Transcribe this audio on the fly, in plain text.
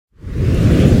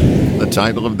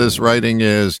title of this writing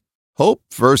is Hope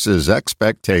versus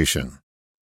Expectation.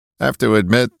 I have to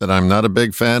admit that I'm not a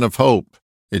big fan of hope.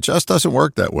 It just doesn't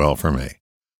work that well for me.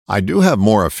 I do have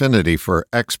more affinity for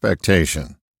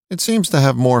expectation. It seems to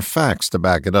have more facts to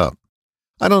back it up.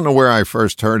 I don't know where I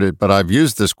first heard it, but I've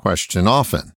used this question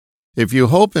often. If you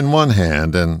hope in one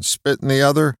hand and spit in the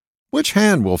other, which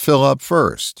hand will fill up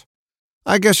first?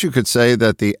 I guess you could say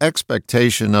that the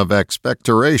expectation of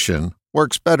expectoration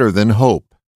works better than hope.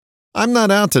 I'm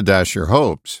not out to dash your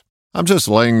hopes. I'm just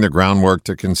laying the groundwork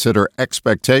to consider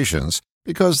expectations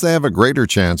because they have a greater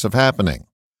chance of happening.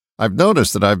 I've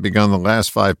noticed that I've begun the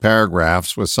last 5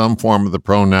 paragraphs with some form of the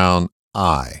pronoun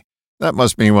I. That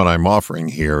must mean what I'm offering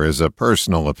here is a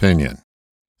personal opinion.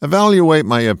 Evaluate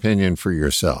my opinion for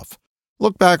yourself.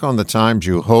 Look back on the times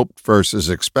you hoped versus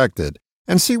expected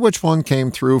and see which one came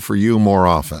through for you more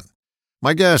often.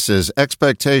 My guess is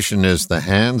expectation is the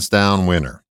hands-down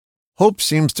winner. Hope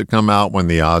seems to come out when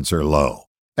the odds are low.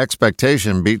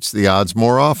 Expectation beats the odds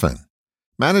more often.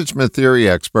 Management theory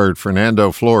expert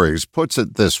Fernando Flores puts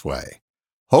it this way: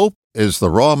 hope is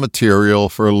the raw material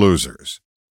for losers.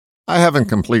 I haven't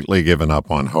completely given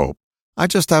up on hope. I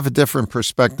just have a different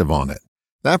perspective on it.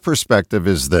 That perspective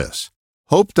is this: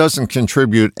 hope doesn't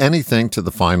contribute anything to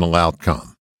the final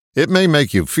outcome. It may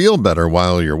make you feel better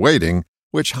while you're waiting,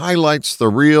 which highlights the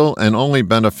real and only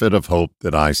benefit of hope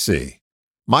that I see.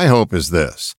 My hope is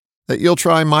this: that you'll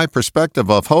try my perspective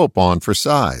of hope on for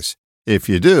size. If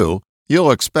you do,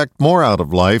 you'll expect more out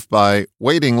of life by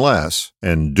waiting less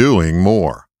and doing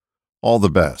more. All the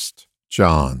best,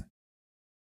 John.